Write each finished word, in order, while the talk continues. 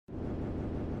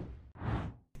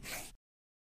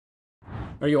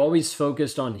Are you always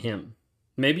focused on him?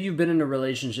 Maybe you've been in a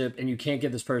relationship and you can't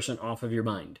get this person off of your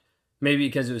mind. Maybe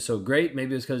because it was so great,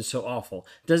 maybe it's because it's so awful.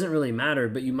 It doesn't really matter,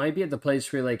 but you might be at the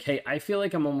place where you're like, hey, I feel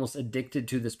like I'm almost addicted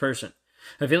to this person.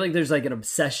 I feel like there's like an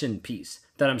obsession piece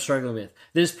that I'm struggling with.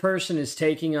 This person is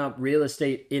taking up real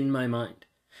estate in my mind.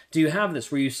 Do you have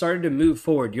this where you started to move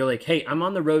forward? You're like, hey, I'm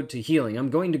on the road to healing. I'm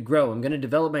going to grow. I'm going to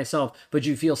develop myself, but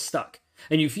you feel stuck.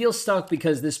 And you feel stuck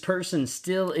because this person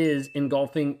still is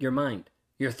engulfing your mind,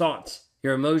 your thoughts,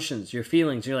 your emotions, your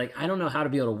feelings. You're like, I don't know how to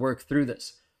be able to work through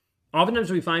this.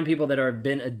 Oftentimes we find people that have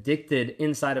been addicted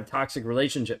inside of toxic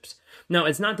relationships. No,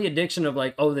 it's not the addiction of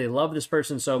like, oh, they love this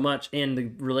person so much and the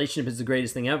relationship is the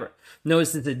greatest thing ever. No,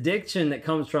 it's this addiction that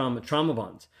comes from trauma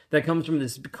bonds, that comes from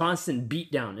this constant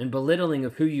beatdown and belittling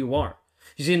of who you are.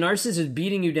 You see, a narcissist is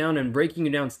beating you down and breaking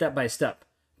you down step by step,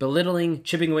 belittling,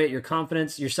 chipping away at your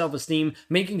confidence, your self-esteem,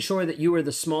 making sure that you are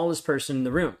the smallest person in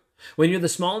the room. When you're the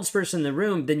smallest person in the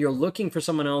room, then you're looking for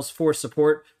someone else for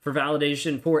support, for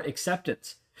validation, for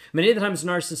acceptance. Many of the times,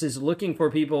 narcissists is looking for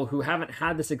people who haven't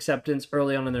had this acceptance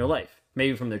early on in their life.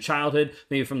 Maybe from their childhood,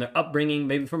 maybe from their upbringing,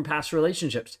 maybe from past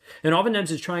relationships. And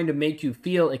oftentimes it's trying to make you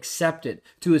feel accepted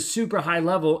to a super high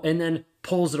level and then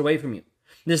pulls it away from you.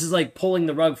 This is like pulling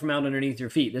the rug from out underneath your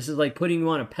feet. This is like putting you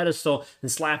on a pedestal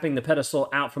and slapping the pedestal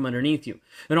out from underneath you.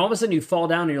 And all of a sudden you fall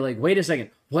down and you're like, wait a second,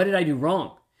 what did I do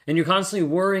wrong? And you're constantly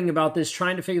worrying about this,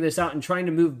 trying to figure this out and trying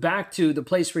to move back to the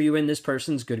place where you're in this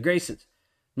person's good graces.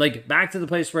 Like back to the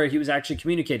place where he was actually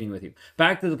communicating with you.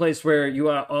 Back to the place where you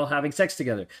are all having sex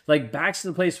together. Like back to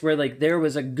the place where like there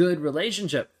was a good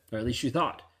relationship, or at least you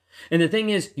thought. And the thing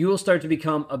is, you will start to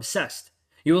become obsessed.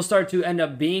 You will start to end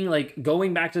up being like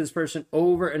going back to this person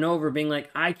over and over, being like,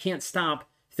 I can't stop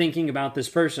thinking about this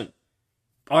person.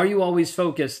 Are you always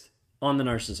focused on the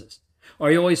narcissist? Are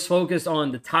you always focused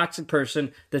on the toxic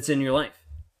person that's in your life?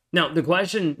 Now, the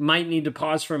question might need to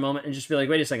pause for a moment and just be like,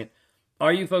 wait a second.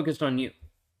 Are you focused on you?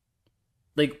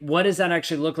 Like, what does that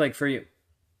actually look like for you?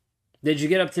 Did you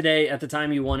get up today at the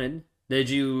time you wanted? Did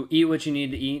you eat what you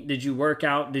need to eat? Did you work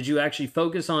out? Did you actually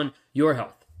focus on your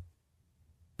health?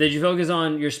 Did you focus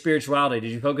on your spirituality?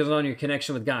 Did you focus on your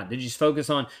connection with God? Did you focus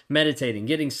on meditating,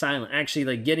 getting silent, actually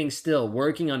like getting still,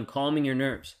 working on calming your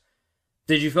nerves?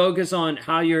 Did you focus on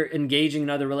how you're engaging in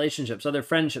other relationships, other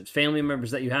friendships, family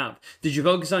members that you have? Did you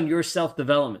focus on your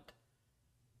self-development?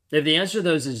 If the answer to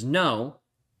those is no,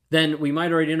 then we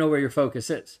might already know where your focus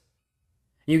is.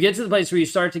 You get to the place where you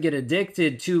start to get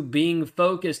addicted to being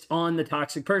focused on the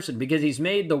toxic person because he's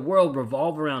made the world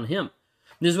revolve around him.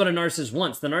 This is what a narcissist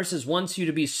wants. The narcissist wants you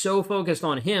to be so focused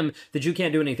on him that you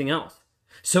can't do anything else.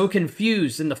 So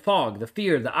confused in the fog, the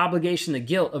fear, the obligation, the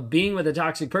guilt of being with a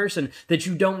toxic person that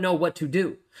you don't know what to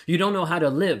do. You don't know how to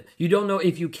live. You don't know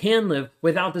if you can live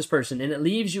without this person. And it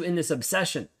leaves you in this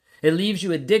obsession. It leaves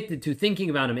you addicted to thinking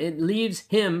about him. It leaves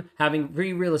him having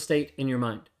free real estate in your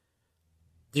mind.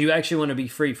 Do you actually want to be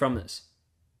free from this?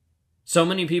 So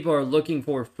many people are looking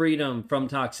for freedom from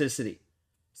toxicity.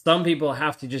 Some people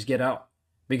have to just get out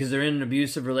because they're in an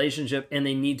abusive relationship and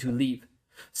they need to leave.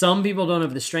 Some people don't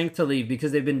have the strength to leave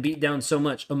because they've been beat down so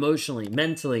much emotionally,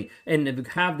 mentally, and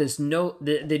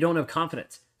they don't have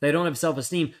confidence. They don't have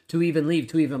self-esteem to even leave,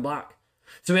 to even block.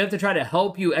 So we have to try to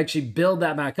help you actually build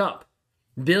that back up.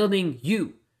 Building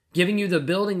you, giving you the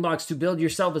building blocks to build your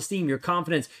self-esteem, your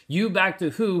confidence, you back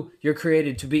to who you're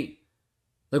created to be.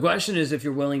 The question is if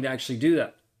you're willing to actually do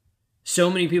that. So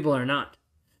many people are not.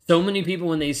 So many people,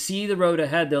 when they see the road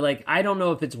ahead, they're like, I don't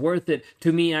know if it's worth it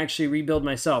to me actually rebuild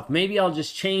myself. Maybe I'll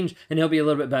just change and he'll be a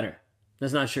little bit better.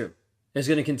 That's not true. It's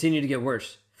going to continue to get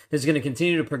worse. It's going to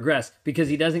continue to progress because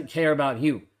he doesn't care about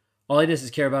you. All he does is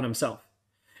care about himself.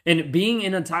 And being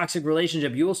in a toxic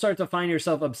relationship, you will start to find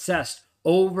yourself obsessed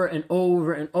over and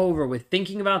over and over with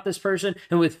thinking about this person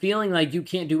and with feeling like you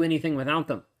can't do anything without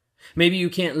them. Maybe you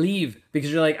can't leave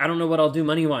because you're like, I don't know what I'll do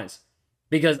money-wise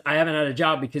because I haven't had a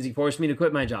job because he forced me to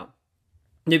quit my job.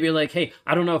 Maybe you're like, hey,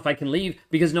 I don't know if I can leave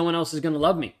because no one else is going to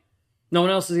love me. No one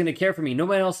else is going to care for me.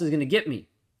 Nobody else is going to get me.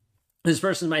 This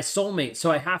person is my soulmate,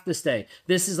 so I have to stay.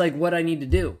 This is like what I need to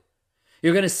do.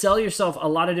 You're going to sell yourself a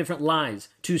lot of different lies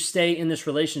to stay in this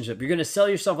relationship. You're going to sell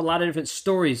yourself a lot of different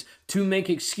stories to make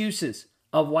excuses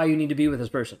of why you need to be with this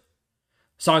person.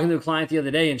 I was talking to a client the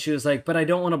other day and she was like, but I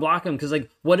don't want to block him because like,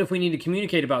 what if we need to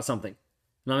communicate about something?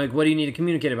 And I'm like, what do you need to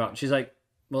communicate about? She's like,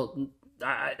 well,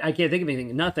 I can't think of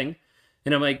anything, nothing.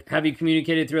 And I'm like, have you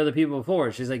communicated through other people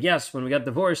before? She's like, yes, when we got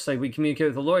divorced, like we communicated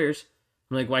with the lawyers.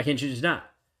 I'm like, why can't you just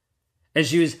not? And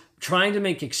she was trying to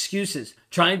make excuses,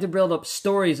 trying to build up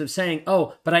stories of saying,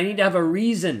 oh, but I need to have a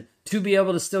reason to be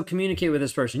able to still communicate with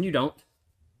this person. You don't.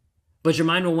 But your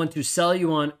mind will want to sell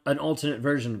you on an alternate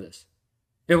version of this.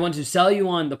 They want to sell you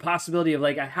on the possibility of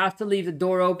like, I have to leave the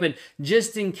door open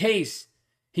just in case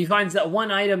he finds that one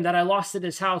item that I lost at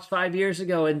his house 5 years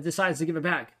ago and decides to give it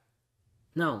back.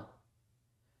 No.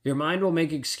 Your mind will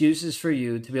make excuses for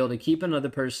you to be able to keep another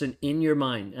person in your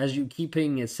mind as you keep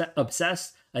being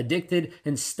obsessed, addicted,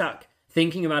 and stuck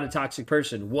thinking about a toxic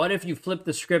person. What if you flip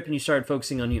the script and you started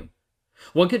focusing on you?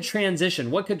 What could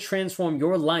transition? What could transform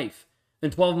your life in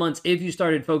 12 months if you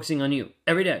started focusing on you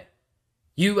every day?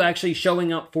 You actually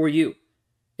showing up for you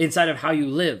inside of how you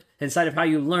live, inside of how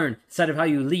you learn, inside of how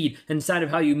you lead, inside of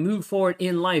how you move forward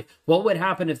in life. What would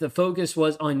happen if the focus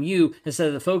was on you instead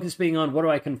of the focus being on what do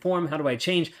I conform, how do I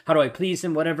change, how do I please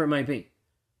him, whatever it might be?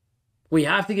 We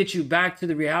have to get you back to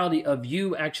the reality of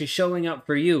you actually showing up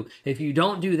for you. If you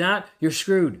don't do that, you're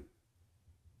screwed.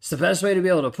 It's the best way to be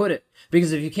able to put it.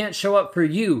 Because if you can't show up for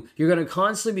you, you're going to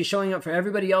constantly be showing up for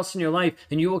everybody else in your life,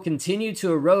 and you will continue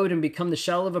to erode and become the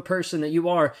shell of a person that you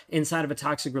are inside of a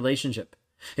toxic relationship.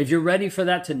 If you're ready for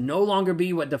that to no longer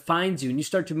be what defines you and you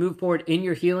start to move forward in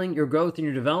your healing, your growth, and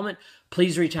your development,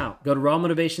 please reach out. Go to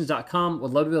rawmotivations.com.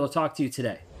 Would love to be able to talk to you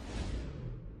today.